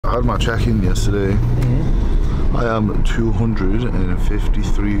I had my check-in yesterday. I am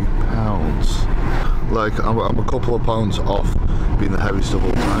 253 pounds. Like, I'm a couple of pounds off being the heaviest of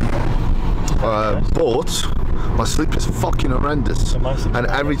all time. But my sleep is fucking horrendous. And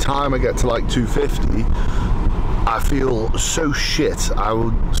every time I get to like 250, I feel so shit. I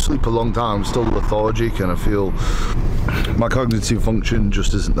will sleep a long time, I'm still lethargic, and I feel my cognitive function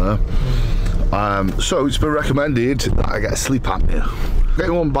just isn't there. So it's been recommended that I get a sleep apnea.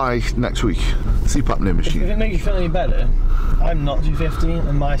 Getting one by next week. Sleep apnea machine. If it makes you feel any better, I'm not 250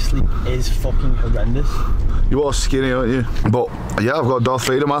 and my sleep is fucking horrendous. You are skinny, aren't you? But yeah, I've got a Darth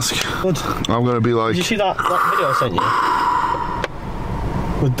Vader mask. Good. I'm gonna be like... Did you see that video I sent you?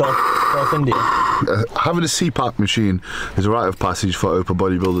 With Darth India? Having a CPAP machine is a rite of passage for open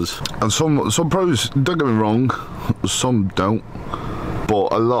bodybuilders. And some pros, don't get me wrong, some don't.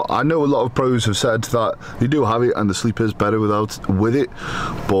 But I know a lot of pros have said that they do have it and the sleep is better with it,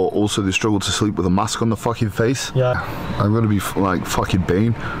 but also they struggle to sleep with a mask on the fucking face. Yeah. I'm gonna be like fucking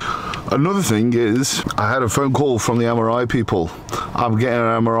Bane. Another thing is, I had a phone call from the MRI people. I'm getting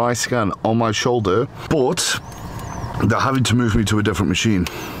an MRI scan on my shoulder, but they're having to move me to a different machine.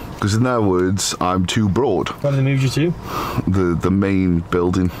 Because in their words, I'm too broad. Where have they moved you to? The main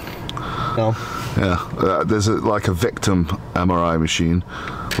building. No. Yeah, there's like a victim MRI machine,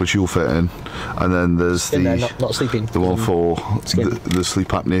 which you'll fit in, and then there's not sleeping. The one for the sleep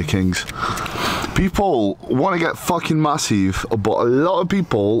apnea kings. People want to get fucking massive, but a lot of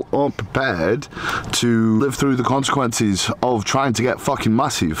people aren't prepared to live through the consequences of trying to get fucking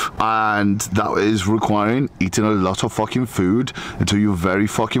massive, and that is requiring eating a lot of fucking food until you're very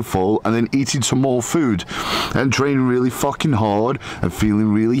fucking full, and then eating some more food, and training really fucking hard and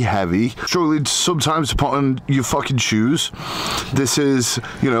feeling really heavy, struggling sometimes to put on your fucking shoes. This is,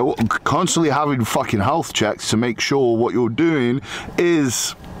 you know, constantly having fucking health checks to make sure what you're doing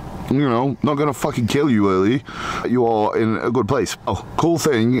is, you know, not gonna fucking kill you early. You are in a good place. Oh, cool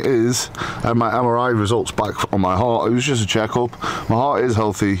thing is, I had my MRI results back on my heart. It was just a checkup. My heart is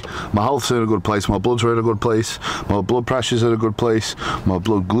healthy. My health's in a good place. My bloods are in a good place. My blood pressure's in a good place. My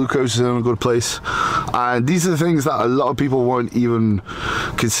blood glucose is in a good place. And these are the things that a lot of people won't even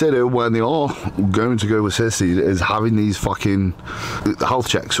consider when they are going to go assisted, is having these fucking health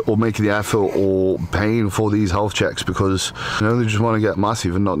checks, or making the effort, or paying for these health checks, because, you know, they just want to get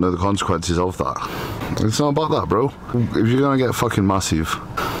massive and not know the consequences of that. It's not about that, bro. If you're gonna get fucking massive,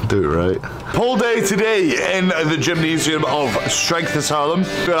 do it right. Pull day today in the gymnasium of Strength in Salem.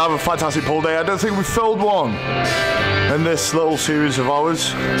 We're gonna have a fantastic pull day. I don't think we've filled one in this little series of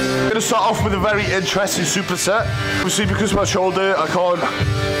ours. I'm gonna start off with a very interesting superset. Obviously, because of my shoulder, I can't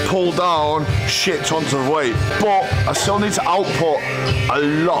pull down shit tons of weight, but I still need to output a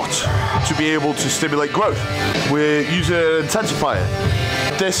lot to be able to stimulate growth. We're using an intensifier.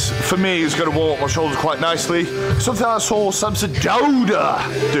 This, for me, is going to warm up my shoulders quite nicely. Something I saw Samson Dauda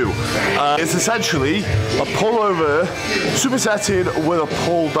do. It's essentially a pullover supersetted with a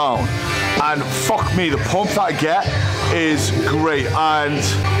pull down. And fuck me, the pump that I get is great. And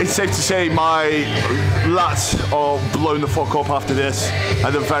it's safe to say my lats are blown the fuck up after this,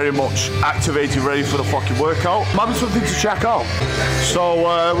 and they're very much activated, ready for the fucking workout. Might be something to check out. So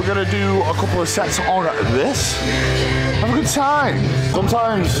we're going to do a couple of sets on this. Have a good time.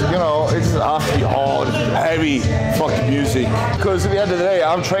 Sometimes, you know, it doesn't have to be hard, heavy fucking music. Because at the end of the day,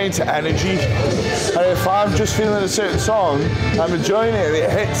 I'm trained to energy. And if I'm just feeling a certain song, I'm enjoying it, and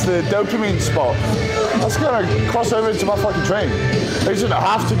it hits the dopamine spot, that's gonna cross over into my fucking training. It doesn't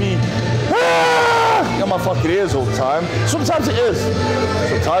have to be in my fucking ears all the time. Sometimes it is.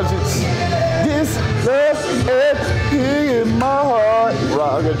 Sometimes it's this, that, and here in my heart.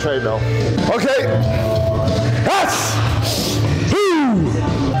 Right, I'm gonna train now. Okay. Yes!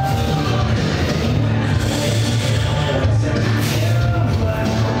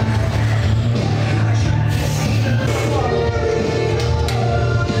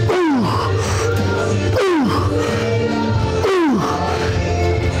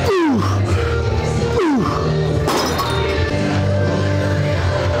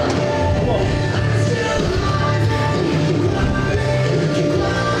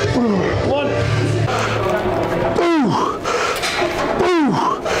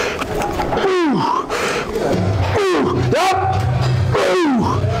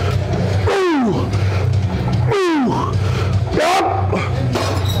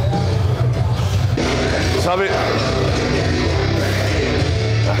 Have it.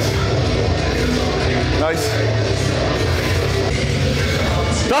 Nice.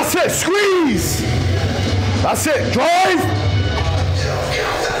 That's it. Squeeze. That's it. Drive.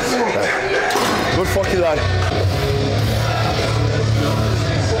 Good fucking lad.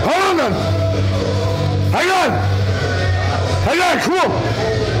 Come on.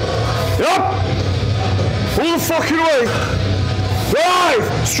 Yep. All the fucking way.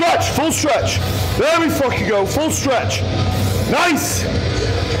 Right. Stretch. Full stretch. There we fucking go. Full stretch. Nice.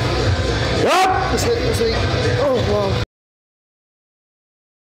 Yep. That's it. Oh, wow.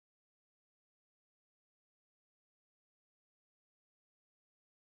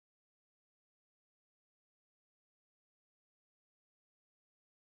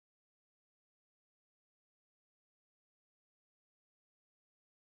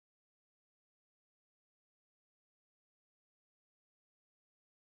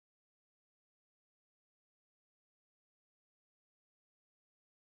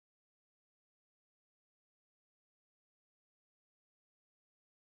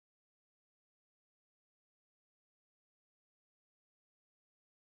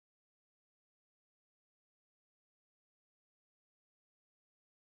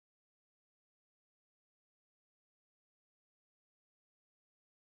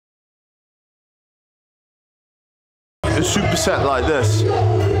 A superset like this,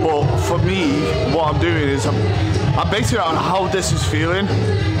 but for me, what I'm doing is I'm basing it on how this is feeling.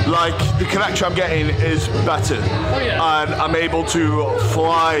 Like the connection I'm getting is better, and I'm able to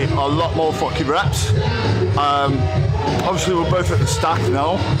fly a lot more fucking reps. Obviously, we're both at the stack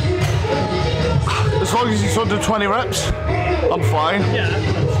now. As long as it's under 20 reps, I'm fine.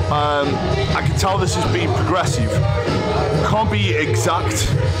 I can tell this is being progressive. Can't be exact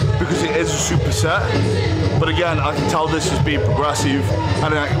because it is a superset, but again, I can tell this is being progressive,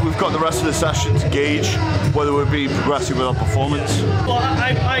 and we've got the rest of the session to gauge whether we're being progressive with our performance. Well,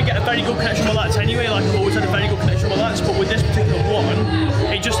 I get a very good connection with lats anyway. Like I've always had a very good connection with lats, but with this particular one,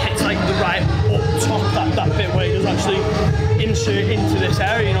 it just hits like the right up top, that bit where it does actually insert into this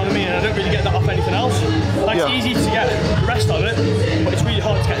area. You know what I mean? And I don't really get that off anything else. Like it's easy to get the rest of it, but it's really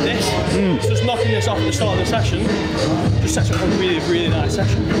hard to get this. So just knocking this off at the start of the session just sets up a really, really nice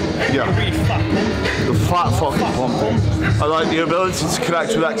session. Yeah. A really fat pump. The fat fucking pump. I like the ability to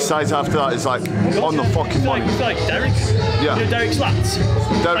connect with exercise after that is like on the fucking money. I feel like Derek. Yeah. You know Derek Slats?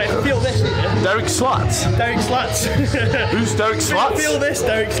 Derek, Right, feel this here. Derek Slats? Derek Slats. Who's Derek Slats? Feel this,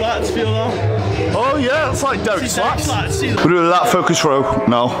 Derek Slats. Feel that. Oh yeah, it's like Derek Slats. We're doing a lat focus row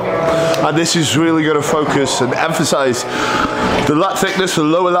now, and this is really going to focus and emphasize the lat thickness, the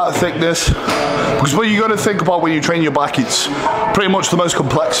lower lat thickness, because what you got to think about when you train your back, it's pretty much the most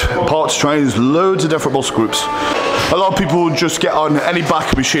complex part to train. There's loads of different muscle groups. A lot of people just get on any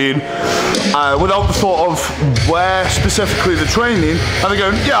back machine without the thought of where specifically they're training, and they're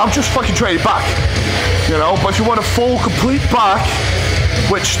going, yeah, I'm just fucking training back, you know. But if you want a full, complete back,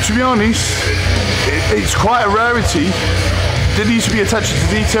 which to be honest, it's quite a rarity, there needs to be attention to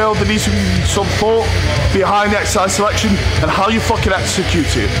detail, there needs to be some thought behind the exercise selection and how you fucking execute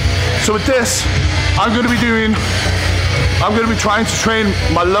it. So with this, I'm going to be trying to train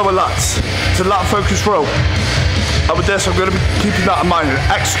my lower lats to lat focus row. And with this, I'm going to be keeping that in mind and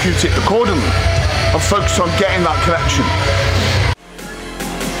execute it accordingly. I'm focused on getting that connection.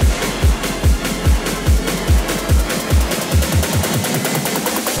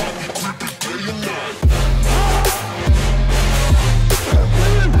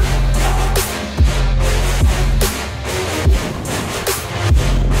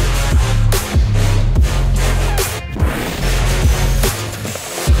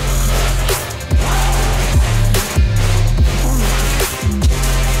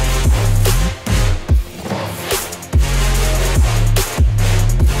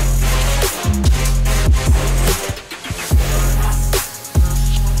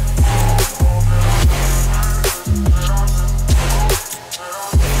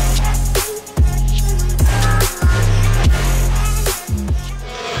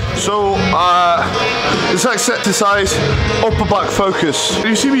 So this exercise, upper back focus.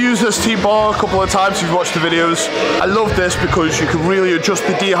 You see me use this T-bar a couple of times if you've watched the videos. I love this because you can really adjust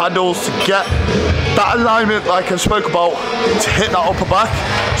the D handles to get that alignment like I spoke about to hit that upper back.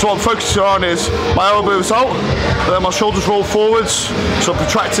 So what I'm focusing on is my elbows out, and then my shoulders roll forwards, so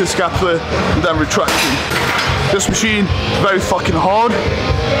protracting the scapula and then retracting. This machine, very fucking hard.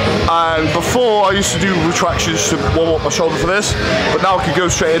 And before I used to do retractions to warm up my shoulder for this, but now I can go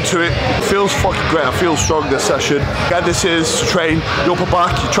straight into it. It feels fucking great, I feel strong this session. Again, this is to train your upper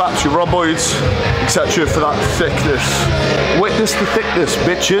back, your traps, your rhomboids, etc. for that thickness. Witness the thickness,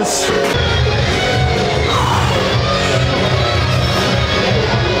 bitches.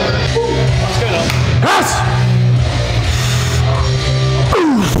 Yes!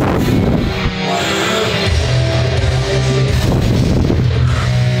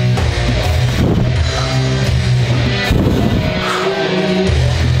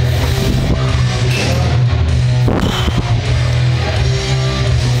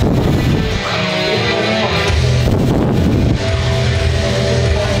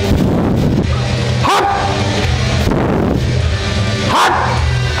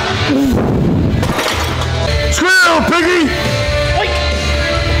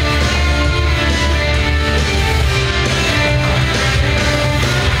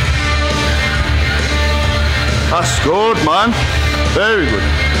 good, man. Very good.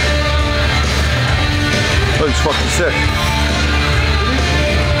 Looks fucking sick.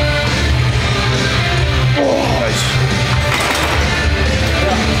 Oh, nice.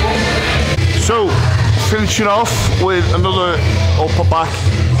 So, finishing off with another upper back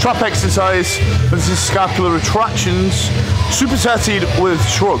trap exercise. This is scapular retractions, supersetted with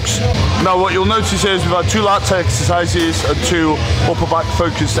shrugs. Now what you'll notice is we've had 2 lat exercises and 2 upper back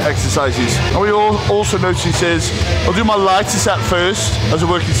focused exercises. And what you'll also notice is I'll do my lighter set first as a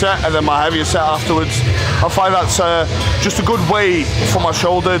working set and then my heavier set afterwards. I find that's just a good way for my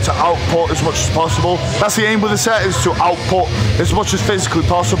shoulder to output as much as possible. That's the aim with the set, is to output as much as physically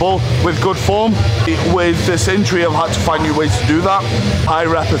possible with good form. With this injury I've had to find new ways to do that. High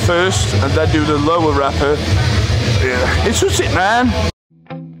repper first and then do the lower repper. Yeah, it's just it, man.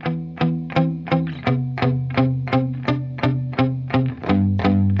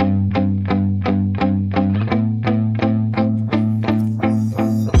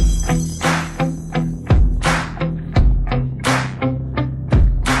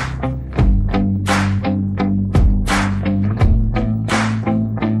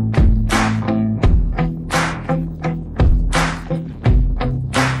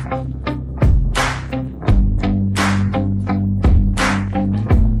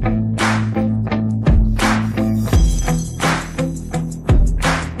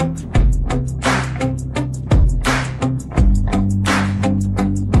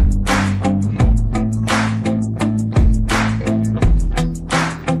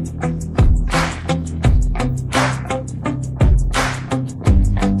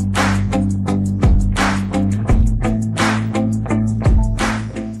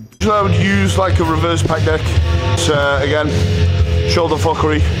 I would use like a reverse pec deck. So again, shoulder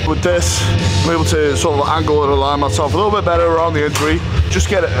fuckery. With this, I'm able to sort of angle and align myself a little bit better around the injury. Just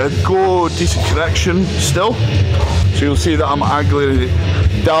get a good, decent connection still. So you'll see that I'm angling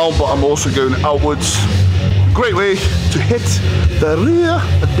it down, but I'm also going outwards. Great way to hit the rear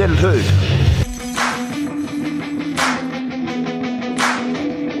deltoid.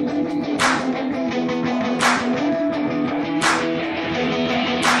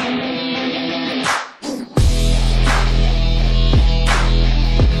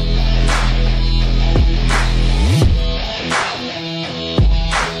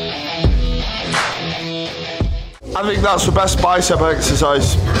 I think that's the best bicep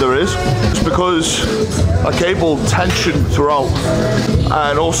exercise there is. It's because I cable tension throughout,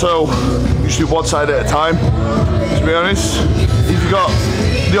 and also usually one side at a time. To be honest, if you've got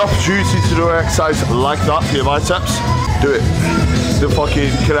the opportunity to do an exercise like that for your biceps, do it. The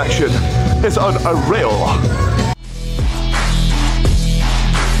fucking connection is unreal.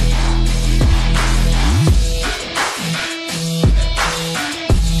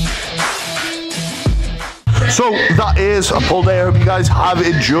 So that is a pull day. I hope you guys have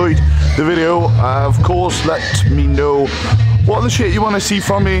enjoyed the video. Of course, let me know what the shit you want to see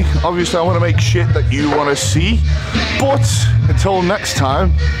from me. Obviously, I want to make shit that you want to see. But until next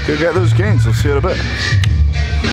time, go get those gains. I'll see you in a bit.